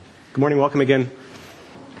Good morning. Welcome again.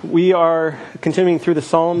 We are continuing through the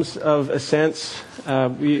Psalms of Ascents.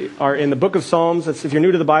 We are in the book of Psalms. If you're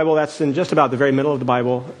new to the Bible, that's in just about the very middle of the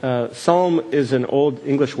Bible. Psalm is an old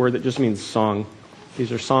English word that just means song.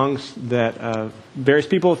 These are songs that various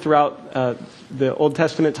people throughout the Old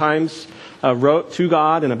Testament times wrote to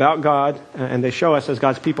God and about God, and they show us as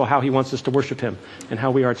God's people how He wants us to worship Him and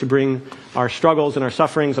how we are to bring our struggles and our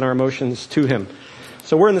sufferings and our emotions to Him.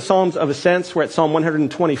 So we're in the Psalms of Ascents. We're at Psalm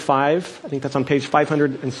 125. I think that's on page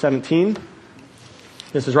 517.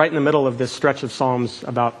 This is right in the middle of this stretch of Psalms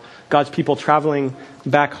about God's people traveling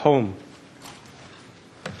back home.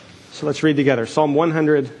 So let's read together. Psalm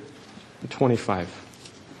 125.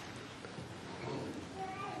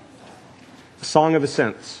 A Song of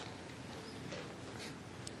Ascents.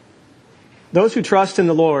 Those who trust in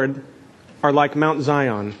the Lord are like Mount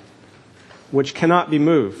Zion, which cannot be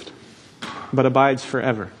moved, but abides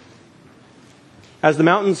forever. As the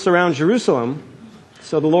mountains surround Jerusalem,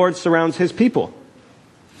 so the Lord surrounds His people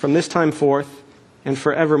from this time forth and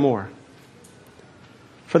forevermore.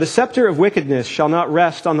 For the scepter of wickedness shall not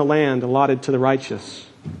rest on the land allotted to the righteous,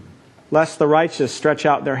 lest the righteous stretch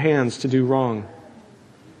out their hands to do wrong.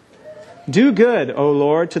 Do good, O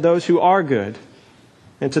Lord, to those who are good,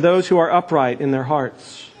 and to those who are upright in their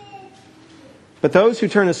hearts. But those who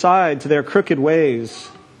turn aside to their crooked ways,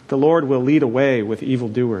 the Lord will lead away with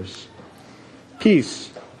evildoers.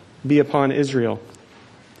 Peace be upon Israel.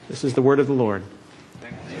 This is the word of the Lord.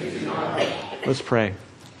 Let's pray.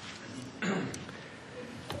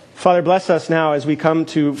 Father, bless us now as we come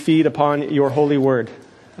to feed upon your holy word.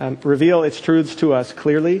 Reveal its truths to us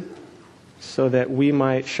clearly so that we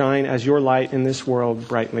might shine as your light in this world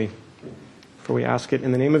brightly. For we ask it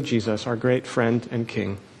in the name of Jesus, our great friend and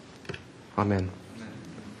King. Amen.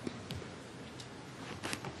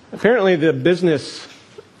 Apparently, the business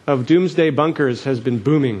of doomsday bunkers has been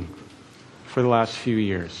booming for the last few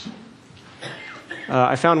years.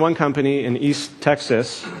 I found one company in East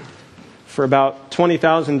Texas. For about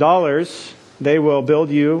 $20,000, they will build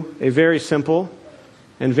you a very simple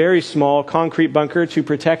and very small concrete bunker to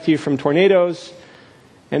protect you from tornadoes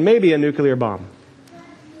and maybe a nuclear bomb.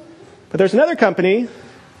 But there's another company,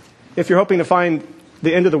 if you're hoping to find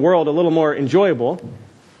the end of the world a little more enjoyable.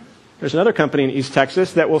 There's another company in East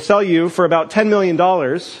Texas that will sell you for about $10 million.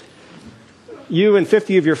 You and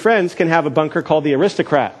 50 of your friends can have a bunker called the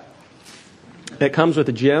Aristocrat. It comes with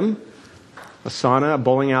a gym, a sauna, a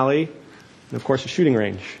bowling alley, and of course a shooting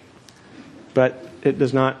range. But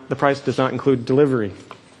the price does not include delivery.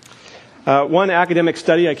 One academic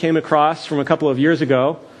study I came across from a couple of years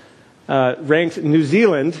ago ranked New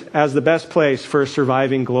Zealand as the best place for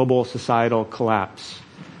surviving global societal collapse.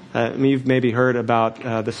 You've maybe heard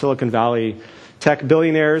about the Silicon Valley tech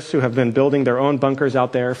billionaires who have been building their own bunkers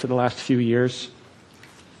out there for the last few years.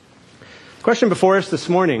 The question before us this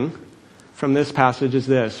morning from this passage is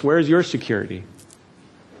this: where is your security?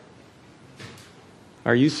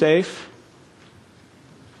 Are you safe?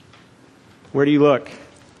 Where do you look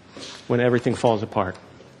when everything falls apart?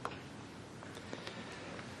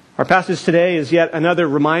 Our passage today is yet another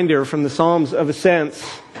reminder from the Psalms of Ascents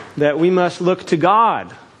that we must look to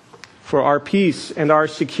God for our peace and our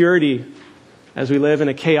security as we live in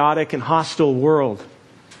a chaotic and hostile world.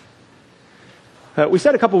 We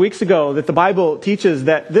said a couple weeks ago that the Bible teaches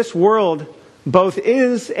that this world both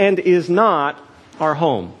is and is not our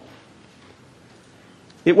home.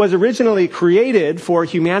 It was originally created for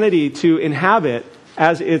humanity to inhabit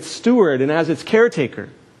as its steward and as its caretaker.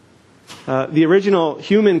 The original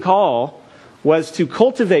human call was to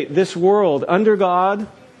cultivate this world under God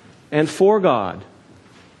and for God.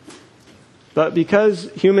 But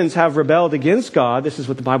because humans have rebelled against God, this is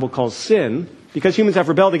what the Bible calls sin, because humans have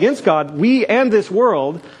rebelled against God, we and this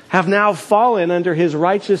world have now fallen under His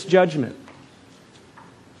righteous judgment.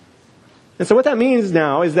 And so what that means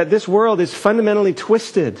now is that this world is fundamentally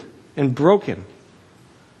twisted and broken,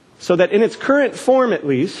 so that in its current form at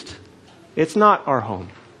least, it's not our home.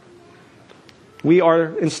 We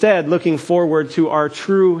are instead looking forward to our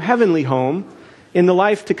true heavenly home in the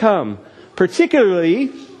life to come,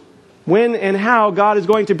 particularly when and how God is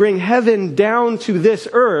going to bring heaven down to this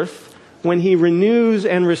earth when He renews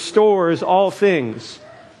and restores all things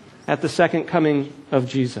at the second coming of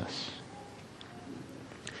Jesus.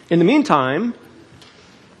 In the meantime,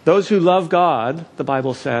 those who love God, the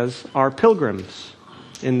Bible says, are pilgrims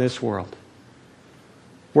in this world.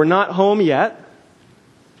 We're not home yet,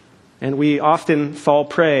 and we often fall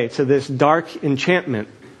prey to this dark enchantment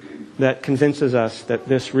that convinces us that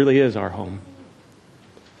this really is our home.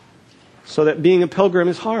 So that being a pilgrim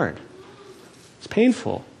is hard. It's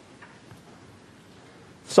painful.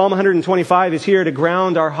 Psalm 125 is here to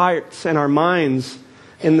ground our hearts and our minds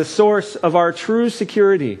in the source of our true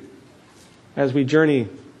security as we journey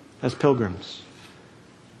as pilgrims.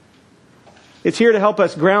 It's here to help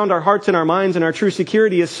us ground our hearts and our minds in our true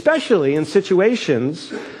security, especially in situations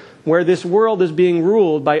where this world is being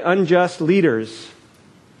ruled by unjust leaders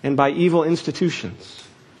and by evil institutions.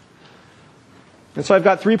 And so I've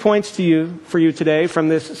got 3 points for you today from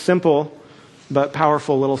this simple but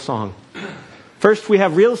powerful little song. First, we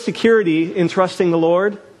have real security in trusting the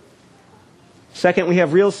Lord. Second, we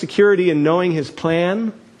have real security in knowing His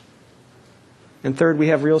plan. And third, we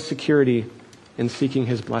have real security in seeking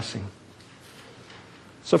His blessing.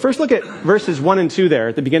 So first look at verses 1 and 2 there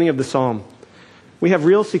at the beginning of the psalm. We have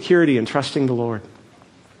real security in trusting the Lord.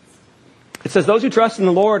 It says, those who trust in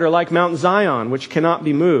the Lord are like Mount Zion, which cannot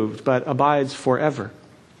be moved, but abides forever.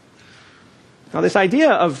 Now, this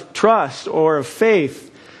idea of trust or of faith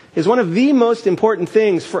is one of the most important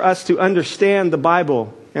things for us to understand the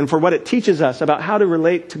Bible and for what it teaches us about how to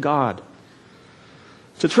relate to God.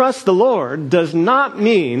 To trust the Lord does not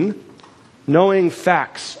mean knowing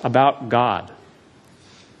facts about God.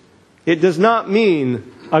 It does not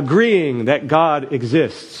mean agreeing that God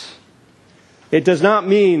exists. It does not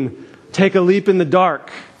mean take a leap in the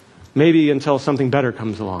dark, maybe until something better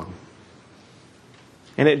comes along.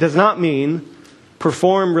 And it does not mean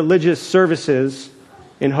perform religious services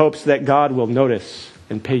in hopes that God will notice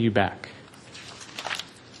and pay you back.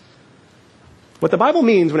 What the Bible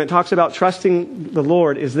means when it talks about trusting the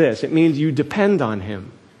Lord is this. It means you depend on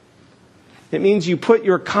Him. It means you put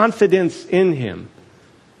your confidence in Him.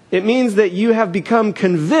 It means that you have become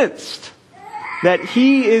convinced that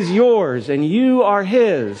He is yours and you are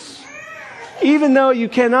His, even though you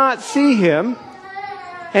cannot see Him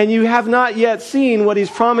and you have not yet seen what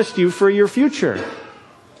He's promised you for your future.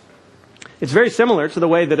 It's very similar to the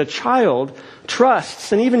way that a child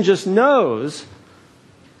trusts and even just knows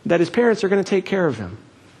that his parents are going to take care of him.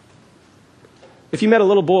 If you met a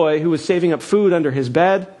little boy who was saving up food under his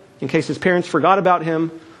bed in case his parents forgot about him,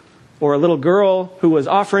 or a little girl who was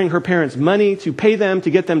offering her parents money to pay them to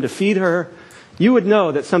get them to feed her, you would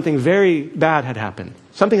know that something very bad had happened.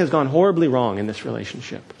 Something has gone horribly wrong in this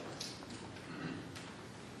relationship.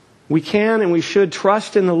 We can and we should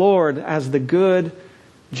trust in the Lord as the good,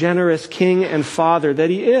 generous King and Father that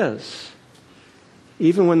He is,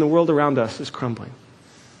 even when the world around us is crumbling.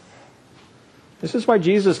 This is why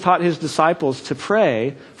Jesus taught His disciples to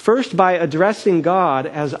pray, first by addressing God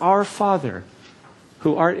as our Father,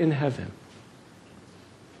 who art in heaven.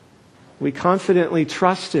 We confidently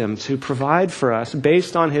trust Him to provide for us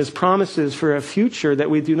based on His promises for a future that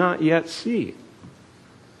we do not yet see.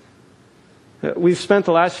 We've spent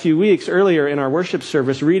the last few weeks earlier in our worship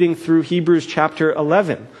service reading through Hebrews chapter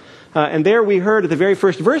 11. And there we heard at the very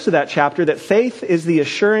first verse of that chapter that faith is the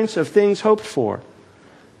assurance of things hoped for.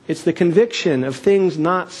 It's the conviction of things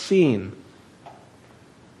not seen.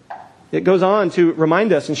 It goes on to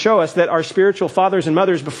remind us and show us that our spiritual fathers and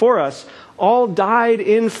mothers before us all died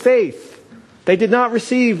in faith. They did not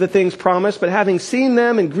receive the things promised, but having seen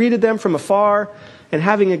them and greeted them from afar, and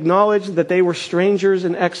having acknowledged that they were strangers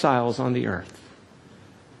and exiles on the earth.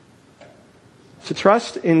 To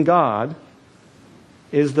trust in God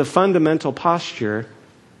is the fundamental posture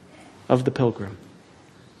of the pilgrim.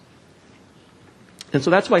 And so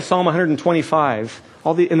that's why Psalm 125,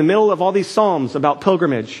 in the middle of all these psalms about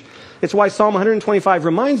pilgrimage, it's why Psalm 125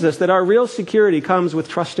 reminds us that our real security comes with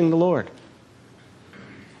trusting the Lord.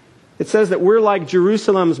 It says that we're like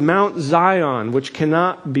Jerusalem's Mount Zion, which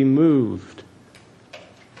cannot be moved.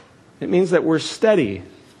 It means that we're steady,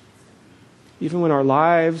 even when our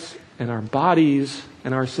lives and our bodies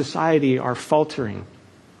and our society are faltering.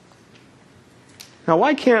 Now,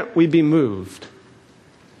 why can't we be moved?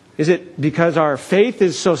 Is it because our faith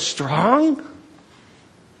is so strong?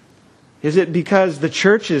 Is it because the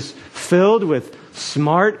church is filled with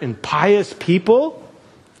smart and pious people?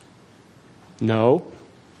 No.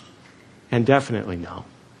 And definitely no.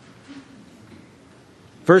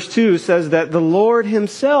 Verse 2 says that the Lord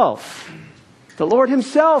Himself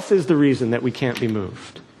is the reason that we can't be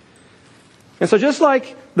moved. And so just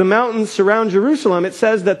like the mountains surround Jerusalem, it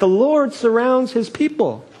says that the Lord surrounds His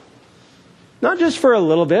people. Not just for a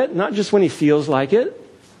little bit, not just when He feels like it,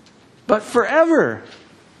 but forever.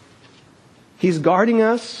 He's guarding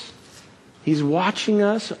us. He's watching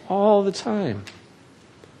us all the time.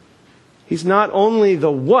 He's not only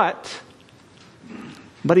the what,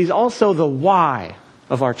 but He's also the why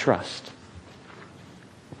of our trust.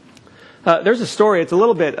 There's a story, it's a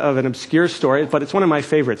little bit of an obscure story, but it's one of my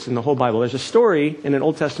favorites in the whole Bible. There's a story in an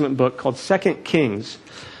Old Testament book called 2 Kings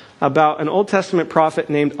about an Old Testament prophet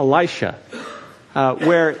named Elisha.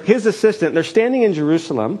 where his assistant, they're standing in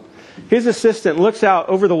Jerusalem, his assistant looks out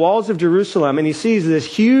over the walls of Jerusalem and he sees this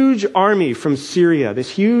huge army from Syria, this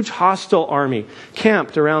huge hostile army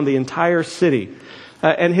camped around the entire city.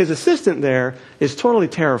 And his assistant there is totally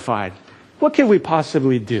terrified. What could we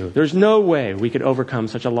possibly do? There's no way we could overcome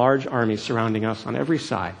such a large army surrounding us on every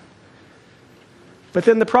side. But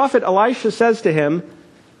then the prophet Elisha says to him,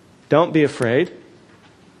 don't be afraid,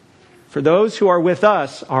 for those who are with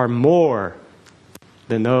us are more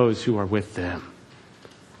than those who are with them.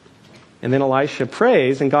 And then Elisha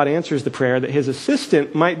prays, and God answers the prayer that his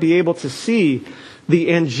assistant might be able to see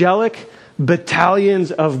the angelic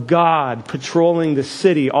battalions of God patrolling the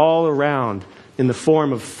city all around in the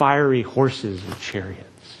form of fiery horses and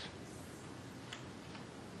chariots.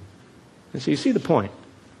 And so you see the point.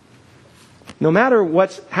 No matter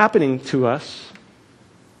what's happening to us,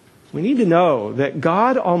 we need to know that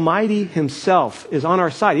God Almighty himself is on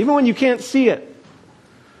our side, even when you can't see it.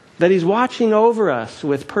 That he's watching over us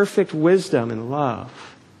with perfect wisdom and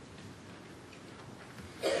love.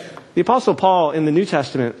 The Apostle Paul in the New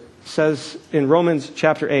Testament says in Romans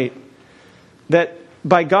chapter 8 that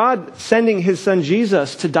by God sending his son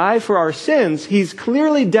Jesus to die for our sins, he's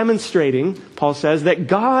clearly demonstrating, Paul says, that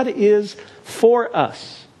God is for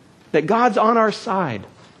us, that God's on our side.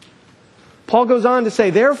 Paul goes on to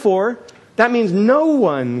say, therefore, that means no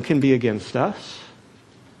one can be against us.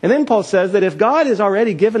 And then Paul says that if God has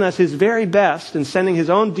already given us his very best in sending his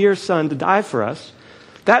own dear son to die for us,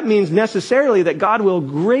 that means necessarily that God will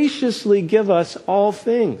graciously give us all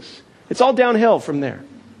things. It's all downhill from there.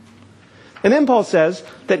 And then Paul says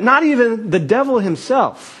that not even the devil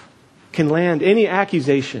himself can land any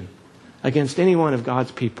accusation against any one of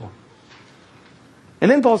God's people. And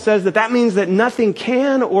then Paul says that means that nothing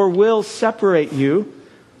can or will separate you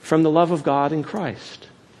from the love of God in Christ.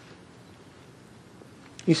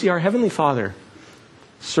 You see, our Heavenly Father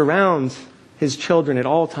surrounds his children at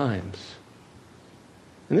all times.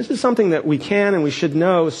 And this is something that we can and we should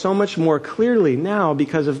know so much more clearly now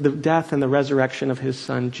because of the death and the resurrection of his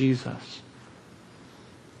Son, Jesus.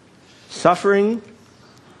 Suffering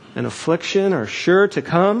and affliction are sure to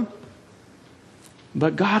come,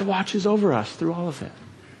 but God watches over us through all of it.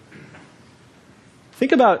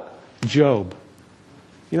 Think about Job.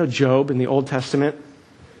 You know Job in the Old Testament?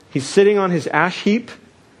 He's sitting on his ash heap.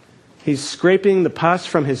 He's scraping the pus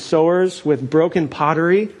from his sores with broken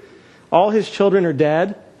pottery. All his children are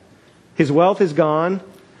dead. His wealth is gone.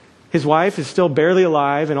 His wife is still barely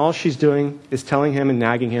alive, and all she's doing is telling him and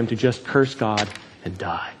nagging him to just curse God and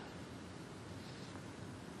die.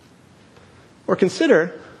 Or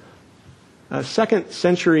consider a 2nd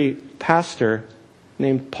century pastor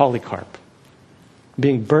named Polycarp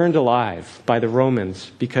being burned alive by the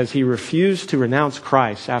Romans because he refused to renounce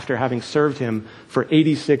Christ after having served him for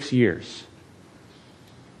 86 years.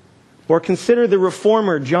 Or consider the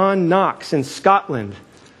reformer John Knox in Scotland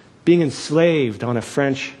being enslaved on a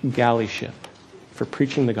French galley ship for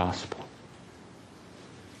preaching the gospel.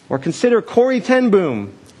 Or consider Corrie ten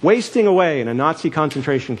Boom wasting away in a Nazi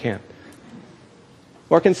concentration camp.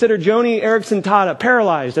 Or consider Joni Eareckson Tada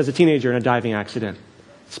paralyzed as a teenager in a diving accident,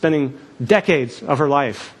 spending decades of her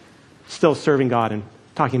life still serving God and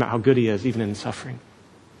talking about how good he is, even in suffering.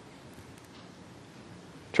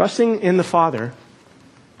 Trusting in the Father,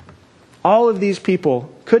 all of these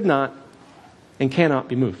people could not and cannot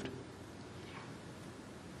be moved.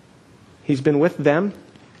 He's been with them.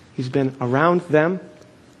 He's been around them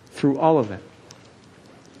through all of it.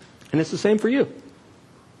 And it's the same for you.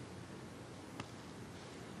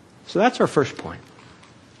 So that's our first point.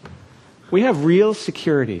 We have real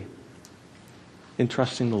security in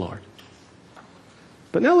trusting the Lord.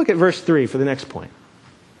 But now look at verse 3 for the next point.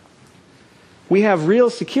 We have real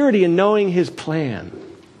security in knowing his plan.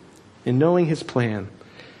 In knowing his plan.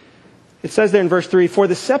 It says there in verse 3, "For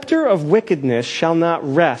the scepter of wickedness shall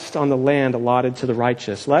not rest on the land allotted to the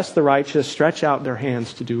righteous, lest the righteous stretch out their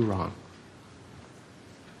hands to do wrong."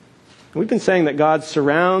 We've been saying that God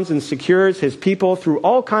surrounds and secures his people through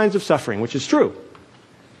all kinds of suffering, which is true.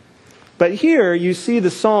 But here you see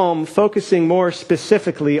the psalm focusing more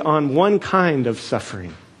specifically on one kind of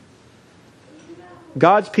suffering.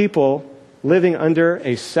 God's people living under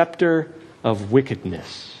a scepter of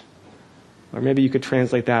wickedness. Or maybe you could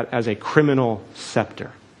translate that as a criminal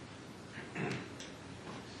scepter.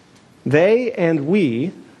 They and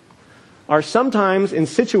we are sometimes in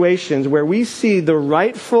situations where we see the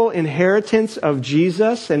rightful inheritance of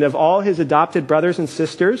Jesus and of all his adopted brothers and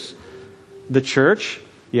sisters, the church,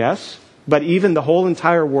 yes, but even the whole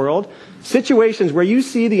entire world, situations where you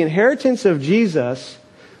see the inheritance of Jesus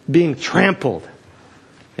being trampled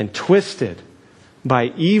and twisted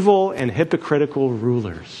by evil and hypocritical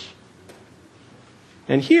rulers.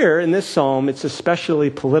 And here in this psalm, it's especially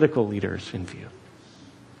political leaders in view.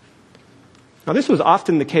 Now, this was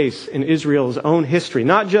often the case in Israel's own history,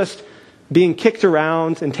 not just being kicked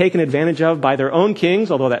around and taken advantage of by their own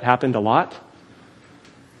kings, although that happened a lot,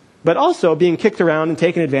 but also being kicked around and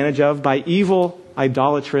taken advantage of by evil,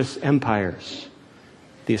 idolatrous empires.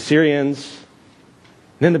 The Assyrians,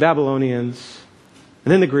 and then the Babylonians,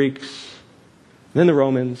 and then the Greeks, and then the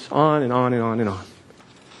Romans, on and on and on and on.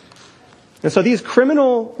 And so these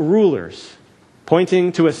criminal rulers,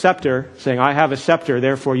 pointing to a scepter, saying, I have a scepter,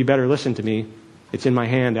 therefore you better listen to me. It's in my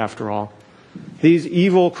hand after all. These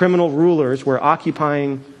evil criminal rulers were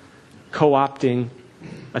occupying, co-opting,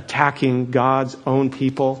 attacking God's own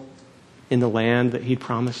people in the land that He'd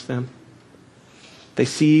promised them. They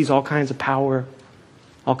seize all kinds of power,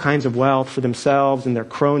 all kinds of wealth for themselves and their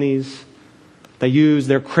cronies. They use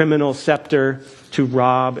their criminal scepter to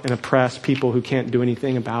rob and oppress people who can't do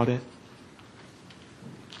anything about it.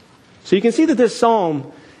 So you can see that this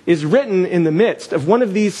psalm is written in the midst of one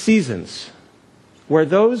of these seasons where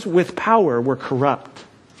those with power were corrupt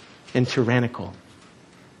and tyrannical.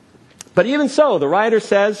 But even so, the writer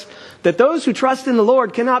says that those who trust in the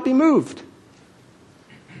Lord cannot be moved.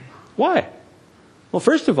 Why? Well,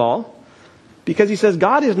 first of all, because he says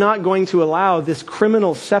God is not going to allow this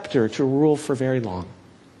criminal scepter to rule for very long.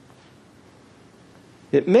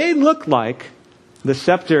 It may look like the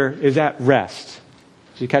scepter is at rest.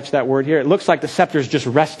 Do you catch that word here? It looks like the scepter is just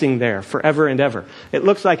resting there forever and ever. It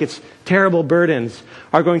looks like its terrible burdens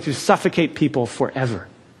are going to suffocate people forever.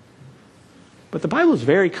 But the Bible is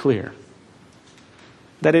very clear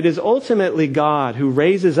that it is ultimately God who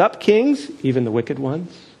raises up kings, even the wicked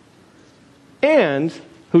ones, and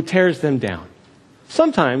who tears them down.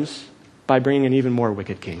 Sometimes by bringing an even more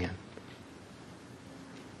wicked king in.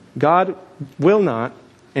 God will not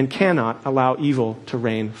and cannot allow evil to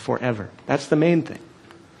reign forever. That's the main thing.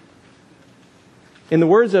 In the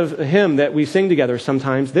words of a hymn that we sing together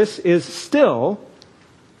sometimes, this is still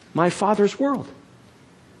my Father's world.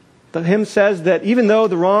 The hymn says that even though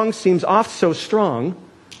the wrong seems oft so strong,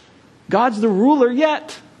 God's the ruler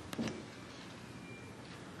yet.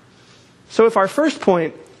 So if our first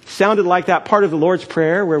point sounded like that part of the Lord's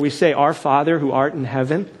Prayer where we say, Our Father who art in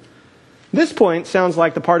heaven, this point sounds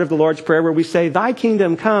like the part of the Lord's Prayer where we say, Thy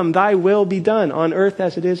kingdom come, Thy will be done on earth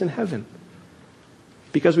as it is in heaven.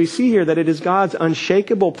 Because we see here that it is God's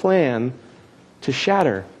unshakable plan to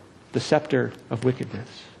shatter the scepter of wickedness.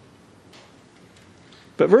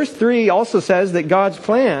 But verse 3 also says that God's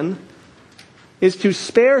plan is to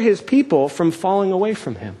spare His people from falling away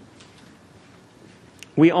from Him.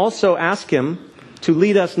 We also ask Him to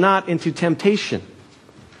lead us not into temptation.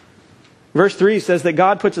 Verse 3 says that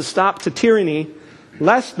God puts a stop to tyranny,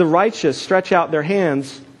 lest the righteous stretch out their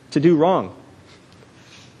hands to do wrong.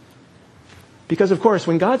 Because, of course,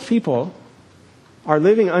 when God's people are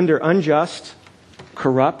living under unjust,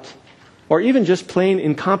 corrupt, or even just plain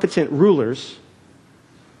incompetent rulers,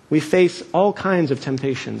 we face all kinds of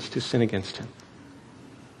temptations to sin against Him.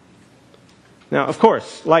 Now, of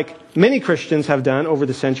course, like many Christians have done over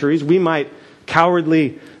the centuries, we might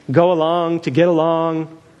cowardly go along to get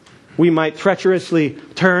along. We might treacherously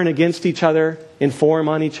turn against each other, inform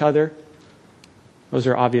on each other. Those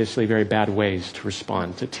are obviously very bad ways to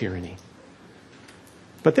respond to tyranny.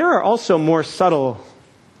 But there are also more subtle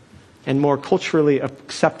and more culturally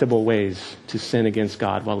acceptable ways to sin against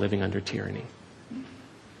God while living under tyranny.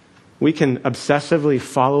 We can obsessively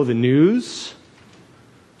follow the news.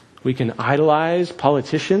 We can idolize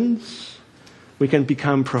politicians. We can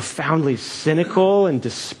become profoundly cynical and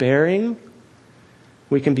despairing.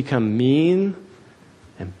 We can become mean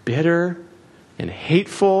and bitter and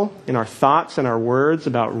hateful in our thoughts and our words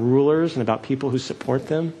about rulers and about people who support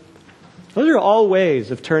them. Those are all ways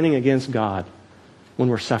of turning against God when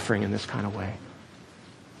we're suffering in this kind of way.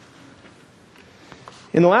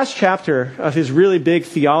 In the last chapter of his really big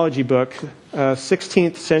theology book,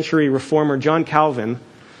 16th century reformer John Calvin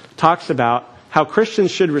talks about how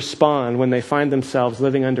Christians should respond when they find themselves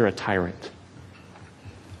living under a tyrant.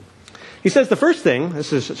 He says the first thing,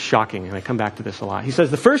 this is shocking, and I come back to this a lot. He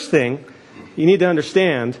says the first thing you need to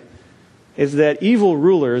understand is that evil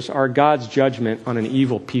rulers are God's judgment on an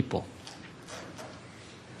evil people.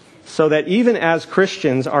 So that even as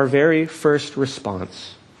Christians, our very first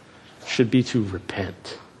response should be to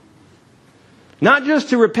repent. Not just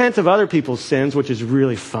to repent of other people's sins, which is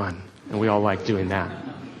really fun, and we all like doing that,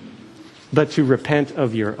 but to repent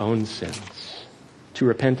of your own sins. To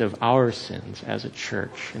repent of our sins as a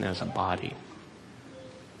church and as a body.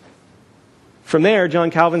 From there,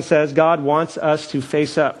 John Calvin says, God wants us to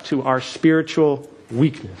face up to our spiritual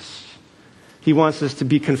weakness. He wants us to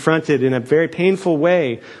be confronted in a very painful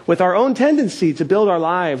way with our own tendency to build our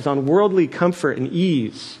lives on worldly comfort and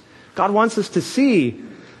ease. God wants us to see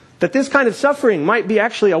that this kind of suffering might be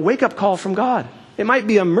actually a wake-up call from God. It might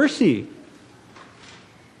be a mercy.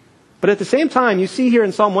 But at the same time, you see here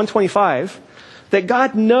in Psalm 125 that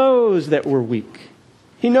God knows that we're weak.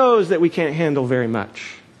 He knows that we can't handle very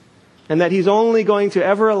much, and that He's only going to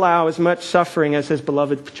ever allow as much suffering as His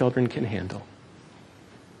beloved children can handle.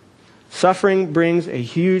 Suffering brings a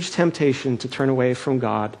huge temptation to turn away from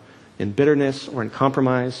God in bitterness or in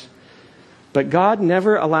compromise. But God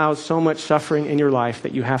never allows so much suffering in your life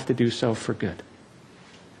that you have to do so for good.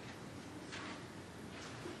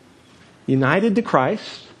 United to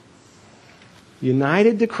Christ,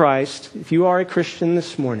 if you are a Christian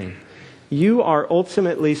this morning, you are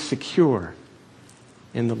ultimately secure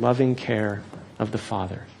in the loving care of the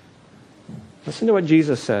Father. Listen to what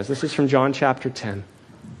Jesus says. This is from John chapter 10.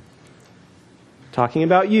 Talking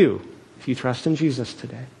about you, if you trust in Jesus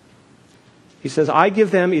today. He says, I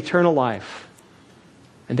give them eternal life,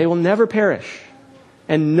 and they will never perish,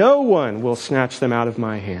 and no one will snatch them out of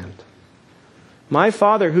my hand. My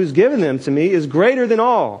Father who's given them to me is greater than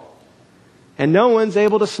all, and no one's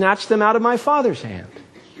able to snatch them out of my Father's hand.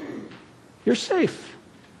 You're safe.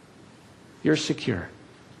 You're secure,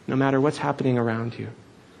 no matter what's happening around you.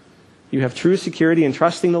 You have true security in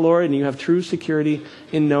trusting the Lord, and you have true security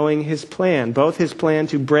in knowing His plan. Both His plan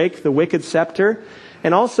to break the wicked scepter,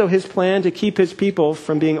 and also His plan to keep His people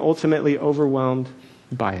from being ultimately overwhelmed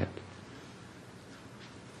by it.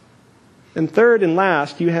 And third and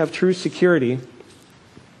last, you have true security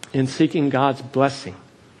in seeking God's blessing,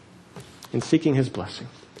 in seeking His blessing.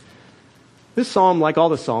 This psalm, like all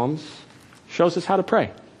the psalms, shows us how to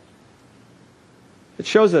pray. It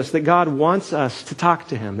shows us that God wants us to talk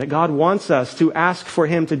to Him, that God wants us to ask for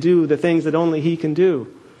Him to do the things that only He can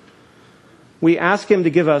do. We ask Him to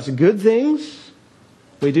give us good things.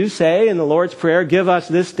 We do say in the Lord's Prayer, give us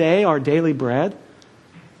this day our daily bread.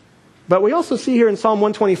 But we also see here in Psalm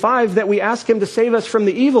 125 that we ask Him to save us from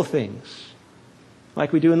the evil things,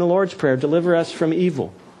 like we do in the Lord's Prayer, deliver us from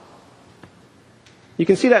evil. You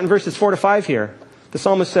can see that in verses 4 to 5 here. The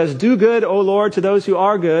psalmist says, do good, O Lord, to those who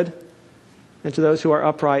are good, and to those who are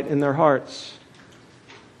upright in their hearts.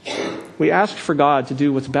 We ask for God to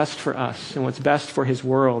do what's best for us and what's best for His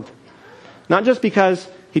world. Not just because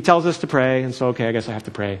He tells us to pray, and so, okay, I guess I have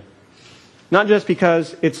to pray. Not just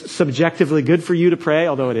because it's subjectively good for you to pray,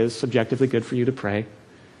 although it is subjectively good for you to pray.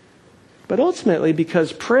 But ultimately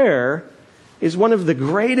because prayer is one of the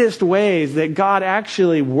greatest ways that God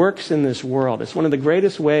actually works in this world. It's one of the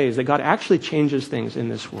greatest ways that God actually changes things in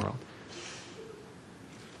this world.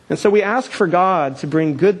 And so we ask for God to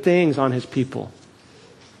bring good things on His people.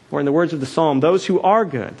 Or in the words of the psalm, those who are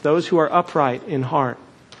good, those who are upright in heart.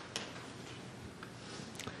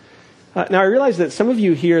 Now I realize that some of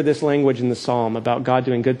you hear this language in the psalm about God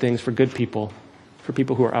doing good things for good people, for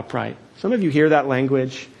people who are upright. Some of you hear that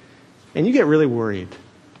language and you get really worried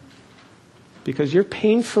because you're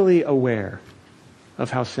painfully aware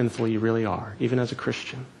of how sinful you really are, even as a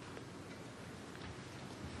Christian.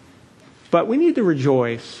 But we need to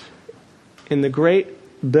rejoice in the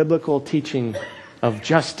great biblical teaching of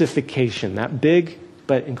justification, that big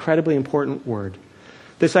but incredibly important word.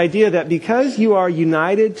 This idea that because you are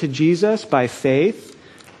united to Jesus by faith,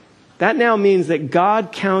 that now means that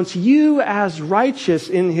God counts you as righteous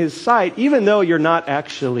in His sight, even though you're not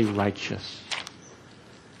actually righteous.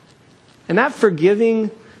 And that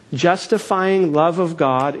forgiving, justifying love of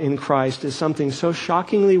God in Christ is something so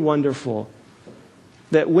shockingly wonderful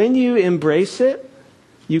that when you embrace it,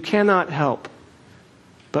 you cannot help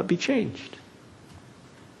but be changed.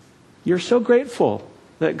 You're so grateful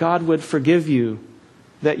that God would forgive you,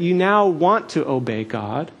 that you now want to obey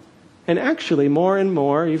God, and actually more and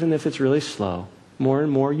more, even if it's really slow, more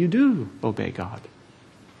and more you do obey God.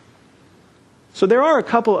 So there are a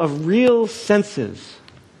couple of real senses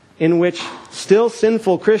in which still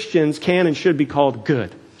sinful Christians can and should be called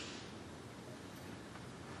good.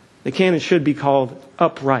 They can and should be called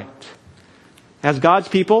upright. As God's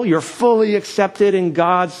people, you're fully accepted in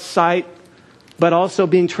God's sight, but also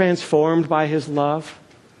being transformed by His love.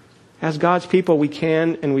 As God's people, we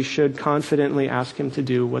can and we should confidently ask Him to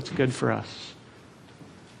do what's good for us.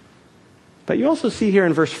 But you also see here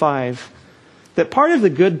in verse 5 that part of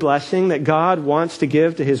the good blessing that God wants to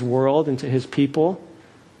give to His world and to His people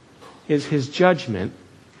is His judgment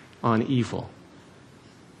on evil.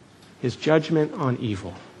 His judgment on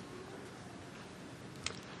evil.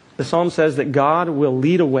 The psalm says that God will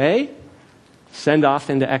lead away, send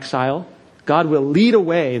off into exile, God will lead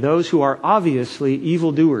away those who are obviously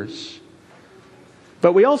evildoers.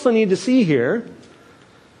 But we also need to see here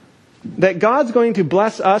that God's going to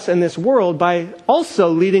bless us in this world by also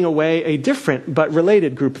leading away a different but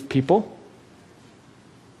related group of people.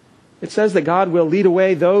 It says that God will lead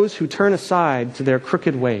away those who turn aside to their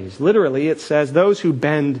crooked ways. Literally, it says those who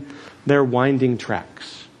bend their winding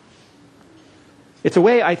tracks. It's a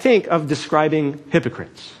way, I think, of describing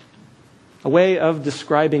hypocrites. A way of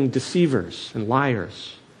describing deceivers and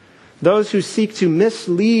liars. Those who seek to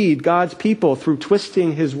mislead God's people through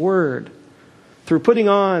twisting His word, through putting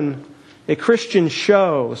on a Christian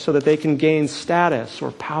show so that they can gain status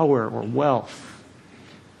or power or wealth.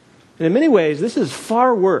 And in many ways, this is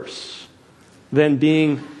far worse than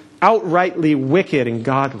being outrightly wicked and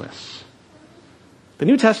godless. The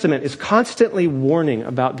New Testament is constantly warning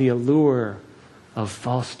about the allure of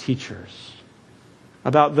false teachers,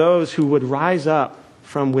 about those who would rise up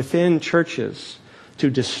from within churches to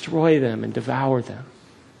destroy them and devour them.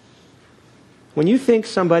 When you think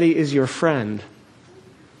somebody is your friend,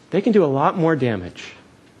 they can do a lot more damage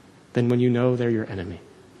than when you know they're your enemy.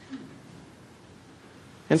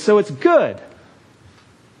 And so it's good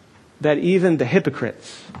that even the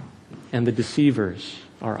hypocrites and the deceivers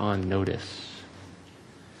are on notice.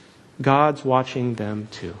 God's watching them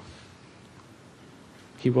too.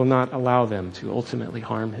 He will not allow them to ultimately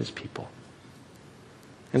harm His people.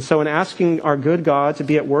 And so in asking our good God to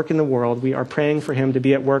be at work in the world, we are praying for Him to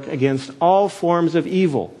be at work against all forms of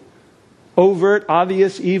evil. Overt,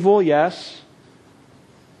 obvious evil, yes,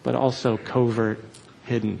 but also covert,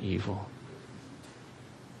 hidden evil.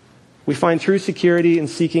 We find true security in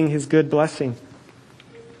seeking His good blessing.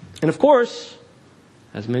 And of course,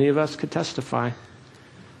 as many of us could testify,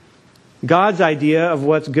 God's idea of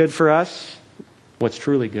what's good for us, what's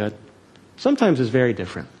truly good, sometimes is very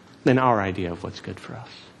different than our idea of what's good for us.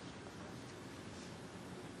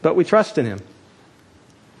 But we trust in Him,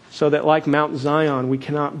 so that like Mount Zion, we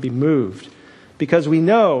cannot be moved. Because we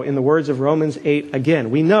know, in the words of Romans 8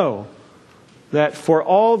 again, we know that for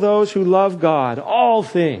all those who love God, all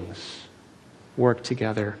things work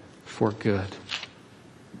together for good.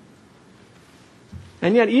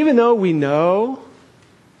 And yet, even though we know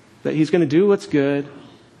that He's going to do what's good,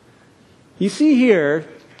 you see here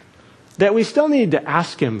that we still need to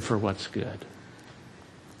ask Him for what's good.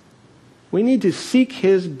 We need to seek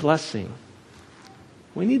His blessing.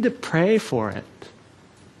 We need to pray for it.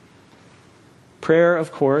 Prayer,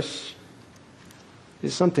 of course,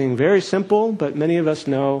 is something very simple, but many of us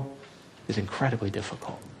know is incredibly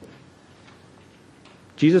difficult.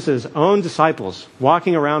 Jesus' own disciples,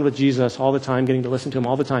 walking around with Jesus all the time, getting to listen to Him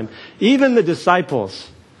all the time, even the disciples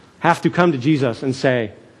have to come to Jesus and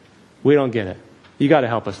say, "We don't get it. You got to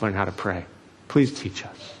help us learn how to pray. Please teach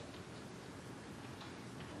us."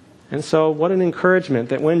 And so what an encouragement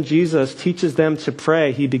that when Jesus teaches them to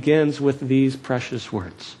pray, He begins with these precious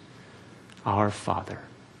words. Our Father,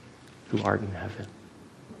 who art in heaven.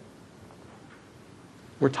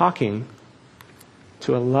 We're talking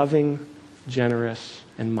to a loving, generous,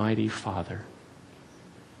 and mighty Father.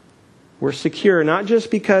 We're secure not just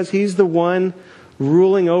because He's the one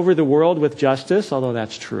ruling over the world with justice, although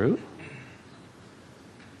that's true.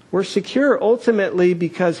 We're secure ultimately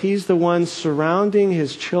because He's the one surrounding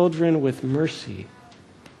His children with mercy.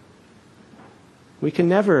 We can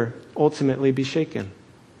never ultimately be shaken.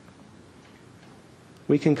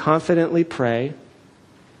 We can confidently pray.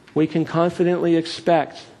 We can confidently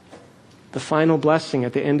expect the final blessing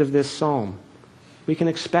at the end of this psalm. We can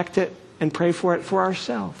expect it and pray for it for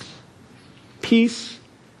ourselves. Peace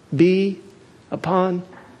be upon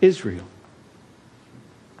Israel.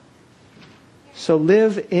 So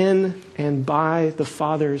live in and by the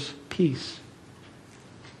Father's peace.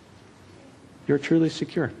 You're truly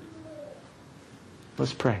secure.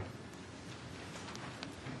 Let's pray.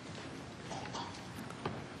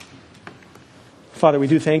 Father, we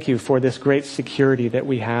do thank You for this great security that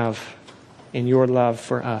we have in Your love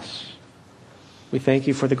for us. We thank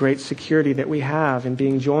You for the great security that we have in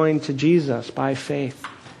being joined to Jesus by faith.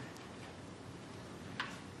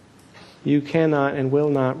 You cannot and will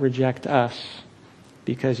not reject us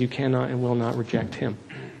because You cannot and will not reject Him.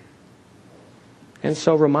 And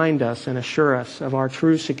so remind us and assure us of our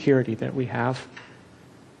true security that we have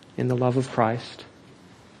in the love of Christ.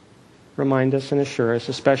 Remind us and assure us,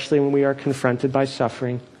 especially when we are confronted by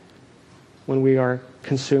suffering, when we are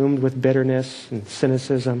consumed with bitterness and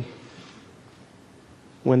cynicism,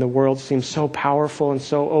 when the world seems so powerful and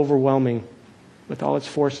so overwhelming with all its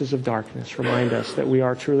forces of darkness. Remind us that we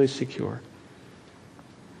are truly secure.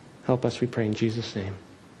 Help us, we pray in Jesus' name.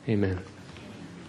 Amen.